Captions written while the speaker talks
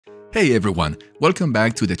Hey everyone, welcome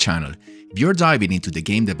back to the channel. If you're diving into the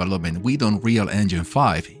game development with Unreal Engine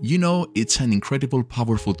 5, you know it's an incredible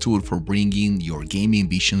powerful tool for bringing your gaming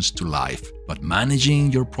visions to life. But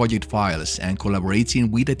managing your project files and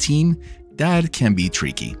collaborating with a team, that can be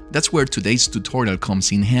tricky. That's where today's tutorial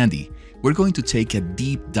comes in handy. We're going to take a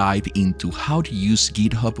deep dive into how to use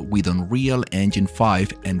GitHub with Unreal Engine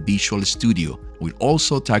 5 and Visual Studio. We'll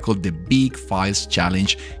also tackle the Big Files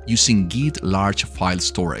challenge using Git Large File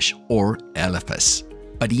Storage, or LFS.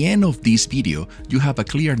 By the end of this video, you have a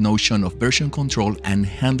clear notion of version control and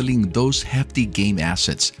handling those hefty game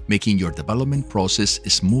assets, making your development process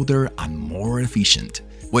smoother and more efficient.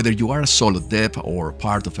 Whether you are a solo dev or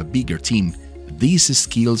part of a bigger team, these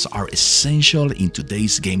skills are essential in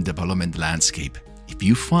today's game development landscape. If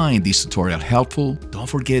you find this tutorial helpful, don't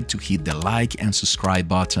forget to hit the like and subscribe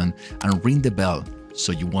button and ring the bell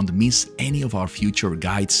so you won't miss any of our future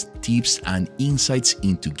guides, tips, and insights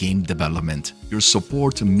into game development. Your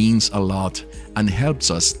support means a lot and helps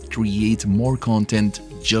us create more content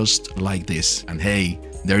just like this. And hey,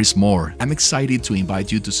 there is more. I'm excited to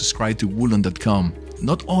invite you to subscribe to Woolen.com.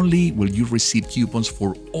 Not only will you receive coupons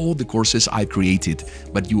for all the courses I created,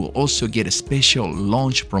 but you will also get a special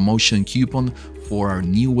launch promotion coupon for our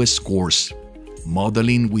newest course,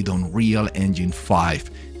 Modeling with Unreal Engine 5,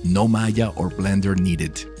 no Maya or Blender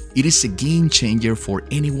needed. It is a game changer for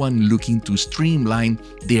anyone looking to streamline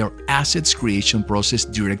their assets creation process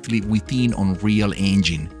directly within Unreal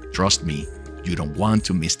Engine. Trust me, you don't want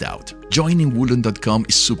to miss out. Joining Woolen.com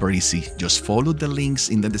is super easy. Just follow the links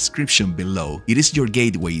in the description below. It is your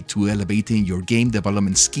gateway to elevating your game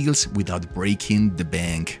development skills without breaking the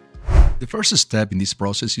bank. The first step in this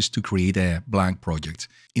process is to create a blank project.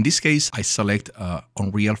 In this case, I select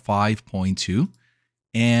Unreal 5.2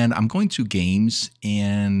 and I'm going to Games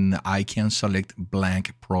and I can select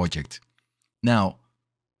Blank Project. Now,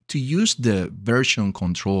 to use the version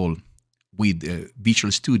control with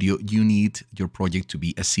Visual Studio, you need your project to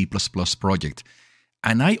be a C++ project.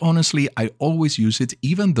 And I always use it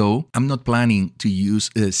even though I'm not planning to use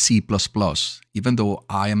C++, even though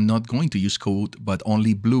I am not going to use code but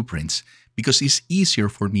only blueprints, because it's easier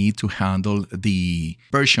for me to handle the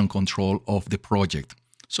version control of the project.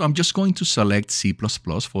 So I'm just going to select C++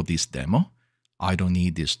 for this demo. I don't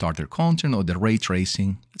need the starter content or the ray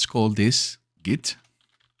tracing. Let's call this Git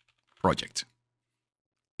project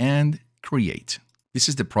and create. This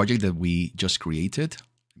is the project that we just created.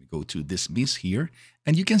 Let me go to dismiss here.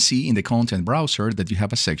 And you can see in the content browser that you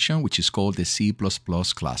have a section which is called the C++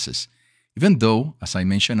 classes. Even though, as I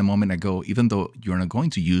mentioned a moment ago, even though you're not going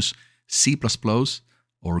to use C++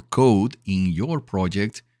 or code in your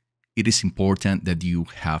project, it is important that you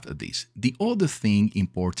have this. The other thing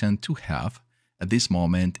important to have at this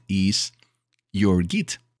moment is your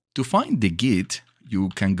Git. To find the Git, you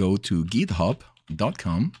can go to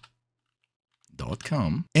github.com.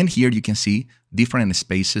 And here you can see different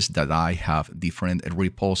spaces that I have, different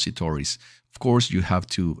repositories. Of course, you have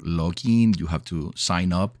to log in, you have to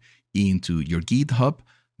sign up into your GitHub.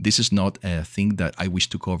 This is not a thing that I wish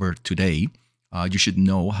to cover today. You should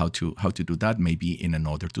know how to do that maybe in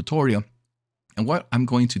another tutorial. And what I'm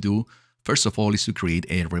going to do, first of all, is to create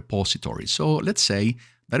a repository. So let's say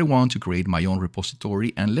that I want to create my own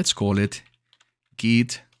repository and let's call it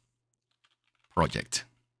Git project.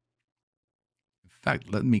 In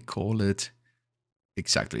fact, let me call it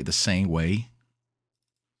exactly the same way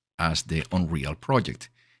as the Unreal project.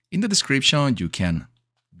 In the description,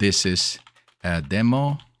 this is a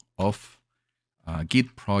demo of Git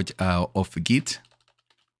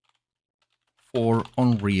for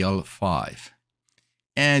Unreal 5.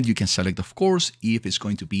 And you can select, of course, if it's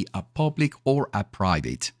going to be a public or a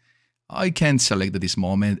private. I can select at this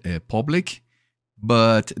moment a public,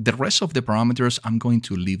 but the rest of the parameters, I'm going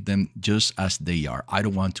to leave them just as they are. I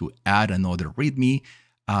don't want to add another README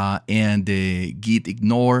and the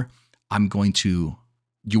gitignore.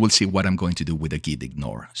 You will see what I'm going to do with the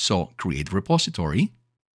gitignore. So create repository.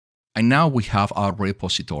 And now we have our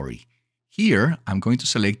repository. Here, I'm going to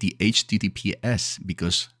select the HTTPS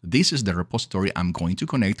because this is the repository I'm going to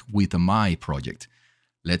connect with my project.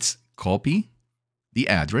 Let's copy the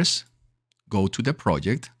address, go to the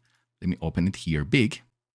project. Let me open it here big.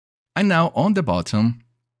 And now on the bottom,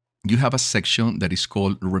 you have a section that is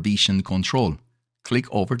called Revision Control. Click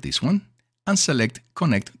over this one and select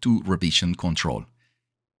Connect to Revision Control.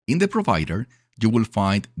 In the provider, you will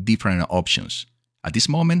find different options. At this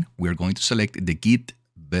moment, we're going to select the Git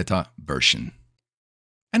beta version.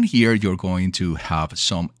 And here you're going to have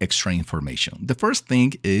some extra information. The first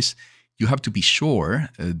thing is you have to be sure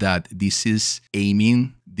that this is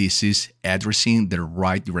aiming this is addressing the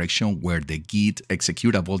right direction where the Git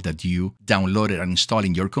executable that you downloaded and installed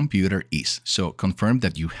in your computer is. So confirm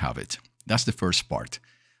that you have it. That's the first part.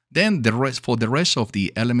 Then for the rest of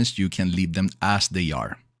the elements, you can leave them as they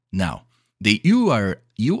are. Now, the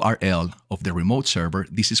URL of the remote server,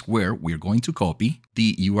 this is where we're going to copy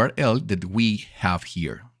the URL that we have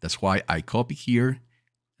here. That's why I copy here,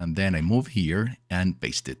 and then I move here and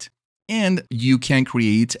paste it. And you can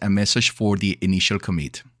create a message for the initial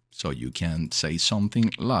commit. So you can say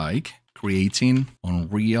something like creating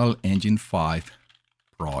Unreal Engine 5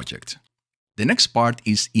 project. The next part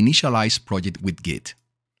is initialize project with Git.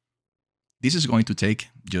 This is going to take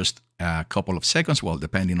just a couple of seconds, well,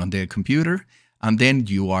 depending on the computer, and then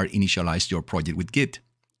you are initialized your project with Git.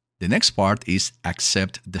 The next part is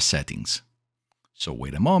accept the settings. So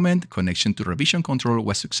wait a moment, connection to revision control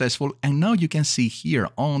was successful, and now you can see here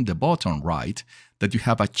on the bottom right that you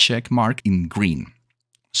have a check mark in green.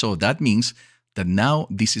 So that means that now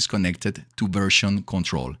this is connected to version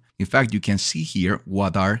control. In fact, you can see here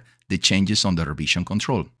what are the changes on the revision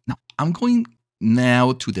control. Now, I'm going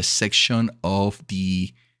now to the section of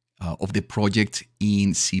the project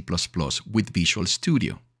in C++ with Visual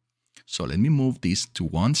Studio. So let me move this to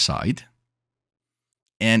one side.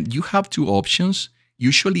 And you have two options.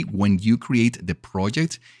 Usually when you create the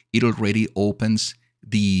project, it already opens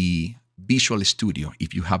the Visual Studio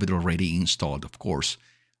if you have it already installed, of course.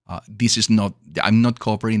 I'm not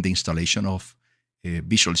covering the installation of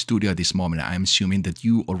Visual Studio at this moment. I'm assuming that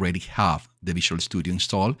you already have the Visual Studio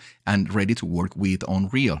installed and ready to work with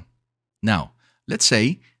Unreal. Now, let's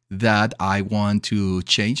say that I want to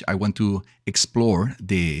explore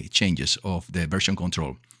the changes of the version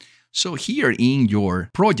control. So here in your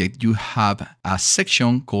project, you have a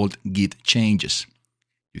section called Git Changes.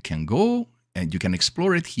 You can go and you can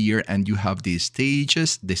explore it here, and you have the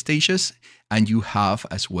stages, and you have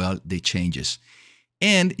as well the changes.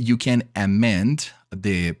 And you can amend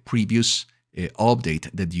the previous update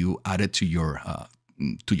that you added to your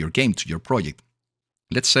game, to your project.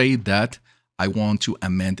 Let's say that I want to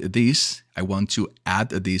amend this. I want to add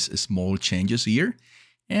these small changes here.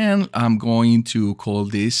 And I'm going to call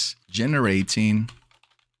this Generating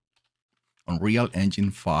Unreal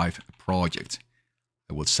Engine 5 Project.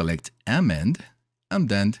 I will select Amend and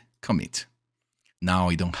then Commit. Now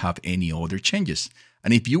I don't have any other changes.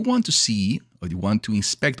 And if you want to see or you want to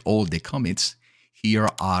inspect all the commits, here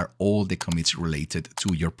are all the commits related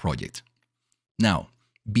to your project. Now,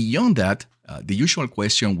 beyond that, the usual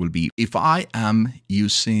question will be, if I am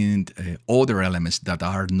using other elements that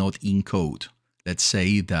are not in code, let's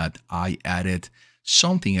say that I added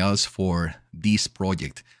something else for this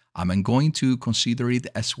project, am I going to consider it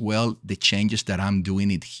as well the changes that I'm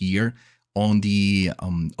doing it here on the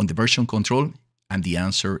version control? And the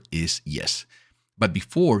answer is yes. But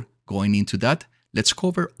before going into that, let's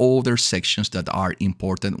cover other sections that are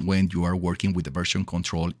important when you are working with the version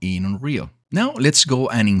control in Unreal. Now let's go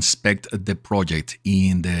and inspect the project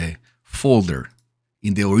in the folder,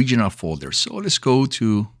 in the original folder. So let's go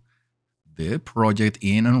to the project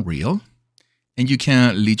in Unreal, and you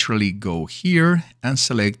can literally go here and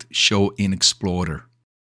select Show in Explorer.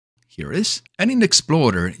 Here it is. And in the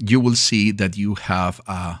Explorer, you will see that you have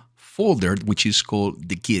a folder which is called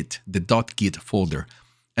the Git, the .git folder.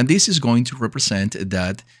 And this is going to represent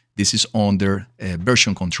that this is under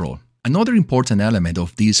version control. Another important element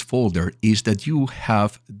of this folder is that you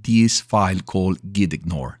have this file called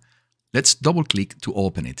gitignore. Let's double click to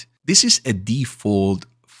open it. This is a default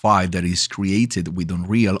file that is created with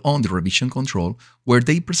Unreal under revision control, where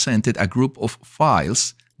they presented a group of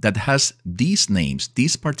files that has these names,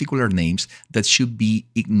 these particular names that should be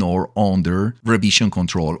ignored under revision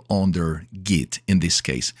control, under Git in this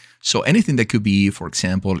case. So anything that could be, for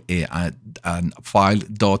example, a file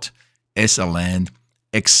 .sln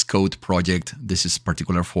Xcode project. This is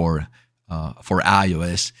particular for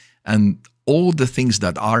iOS, and all the things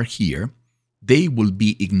that are here, they will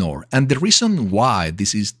be ignored. And the reason why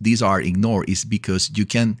these are ignored is because you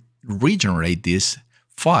can regenerate these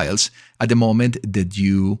files at the moment that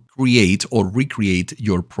you create or recreate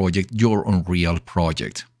your project, your Unreal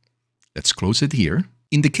project. Let's close it here.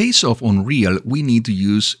 In the case of Unreal, we need to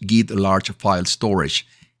use Git large file storage.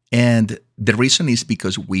 And the reason is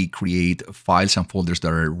because we create files and folders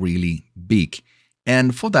that are really big.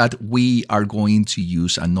 And for that, we are going to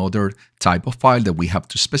use another type of file that we have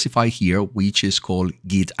to specify here, which is called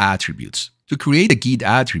Git attributes. To create the Git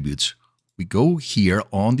attributes, we go here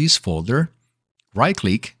on this folder,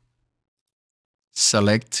 right-click,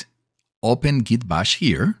 select Open Git Bash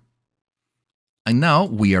here. And now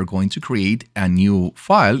we are going to create a new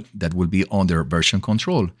file that will be under version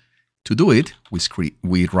control. To do it,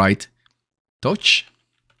 we write touch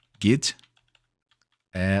git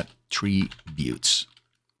attributes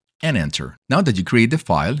and enter. Now that you create the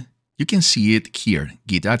file, you can see it here,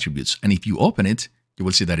 git attributes. And if you open it, you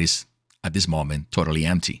will see that it's at this moment totally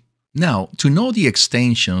empty. Now, to know the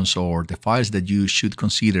extensions or the files that you should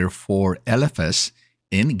consider for LFS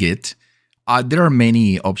in Git, there are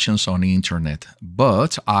many options on the internet,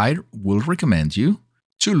 but I will recommend you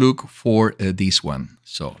to look for this one.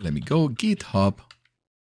 So let me go GitHub,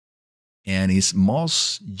 and it's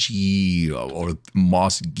mosg or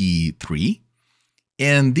mosg3.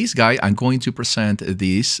 And this guy, I'm going to present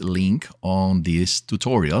this link on this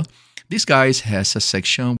tutorial. This guy has a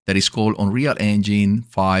section that is called Unreal Engine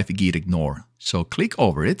 5 gitignore. So click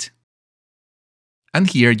over it. And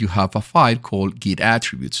here you have a file called git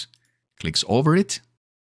attributes. Clicks over it.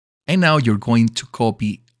 And now you're going to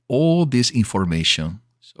copy all this information.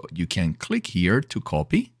 So you can click here to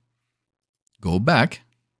copy. Go back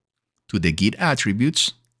to the git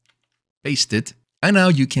attributes. Paste it. And now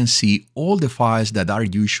you can see all the files that are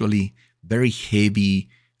usually very heavy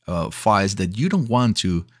files that you don't want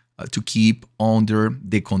to keep under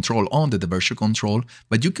the control, under the version control,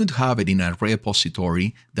 but you could have it in a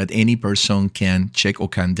repository that any person can check or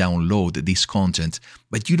can download this content,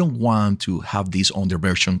 but you don't want to have this under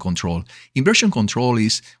version control. In version control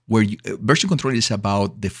is where version control is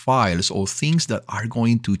about the files or things that are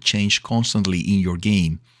going to change constantly in your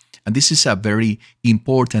game. And this is a very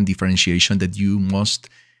important differentiation that you must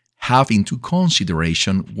have into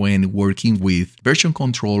consideration when working with version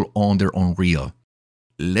control under Unreal.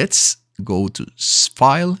 Let's go to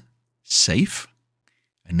File, Save.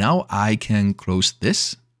 And now I can close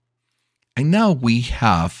this. And now we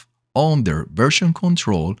have under version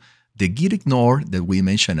control the gitignore that we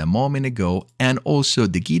mentioned a moment ago, and also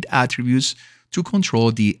the git attributes to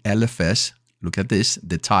control the LFS. Look at this,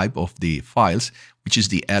 the type of the files, which is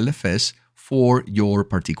the LFS for your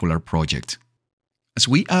particular project. As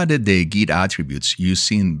we added the git attributes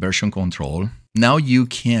using version control, now you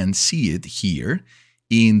can see it here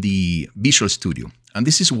in the Visual Studio. And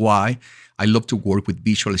this is why I love to work with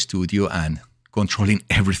Visual Studio and controlling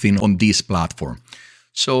everything on this platform.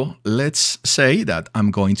 So let's say that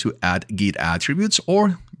I'm going to add git attributes,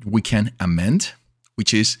 or we can amend,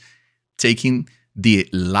 which is taking the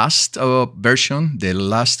last version, the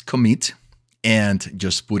last commit, and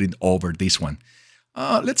just put it over this one.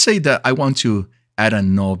 Let's say that I want to add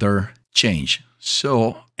another change.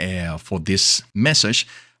 So for this message,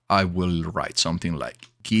 I will write something like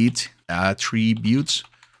git attributes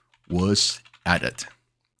was added.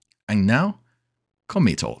 And now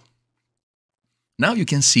commit all. Now you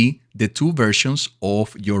can see the two versions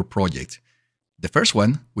of your project. The first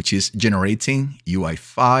one, which is generating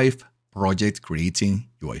UI5 project, creating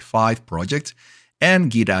UI5 project,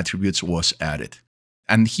 and git attributes was added.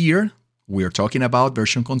 And here we're talking about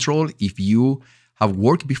version control. If you have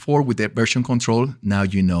worked before with the version control, now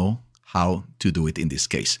you know how to do it in this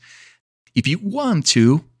case. If you want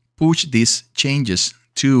to push these changes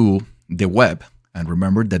to the web, and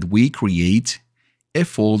remember that we create a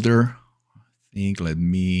folder. Let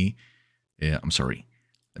me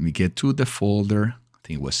get to the folder. I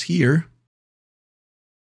think it was here.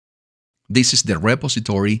 This is the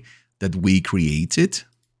repository that we created.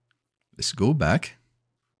 Let's go back.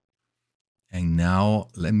 And now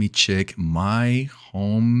let me check my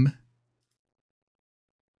home,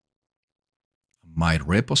 my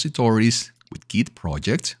repositories with Git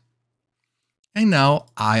project. And now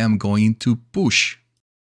I am going to push.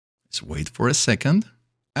 Let's wait for a second.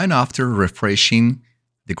 And after refreshing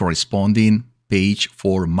the corresponding page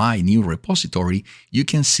for my new repository, you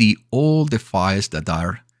can see all the files that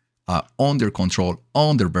are under control,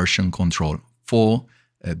 under version control for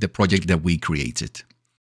the project that we created.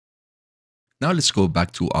 Now let's go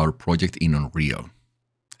back to our project in Unreal.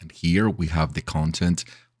 And here we have the content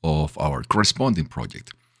of our corresponding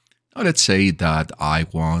project. Now let's say that I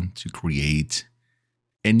want to create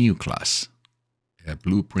a new class, a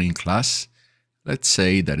blueprint class. Let's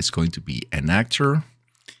say that it's going to be an actor,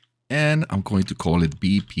 and I'm going to call it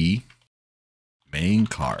BP main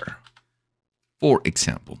car, for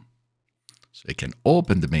example. So I can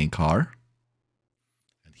open the main car,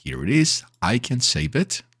 and here it is. I can save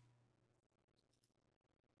it.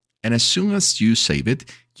 And as soon as you save it,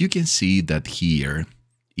 you can see that here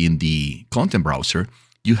in the content browser,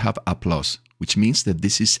 you have a plus, which means that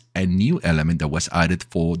this is a new element that was added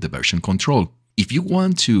for the version control. If you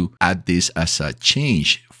want to add this as a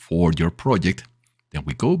change for your project, then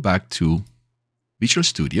we go back to Visual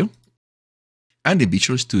Studio. And in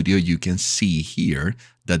Visual Studio, you can see here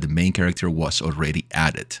that the main character was already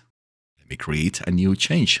added. Let me create a new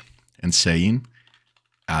change. and saying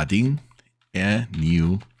adding a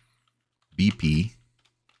new BP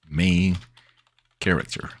main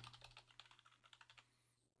character,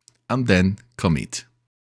 and then commit.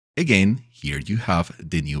 Again, here you have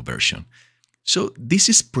the new version. So this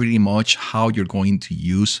is pretty much how you're going to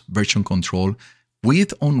use version control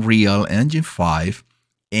with Unreal Engine 5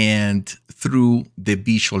 and through the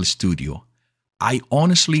Visual Studio. I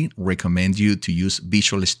honestly recommend you to use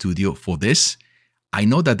Visual Studio for this. I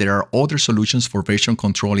know that there are other solutions for version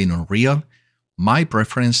control in Unreal. My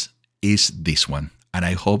preference is this one, and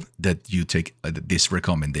I hope that you take this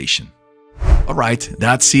recommendation. Alright,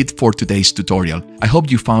 that's it for today's tutorial. I hope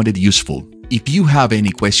you found it useful. If you have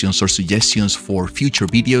any questions or suggestions for future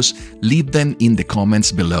videos, leave them in the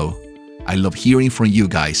comments below. I love hearing from you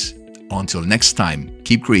guys. Until next time,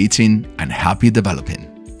 keep creating and happy developing.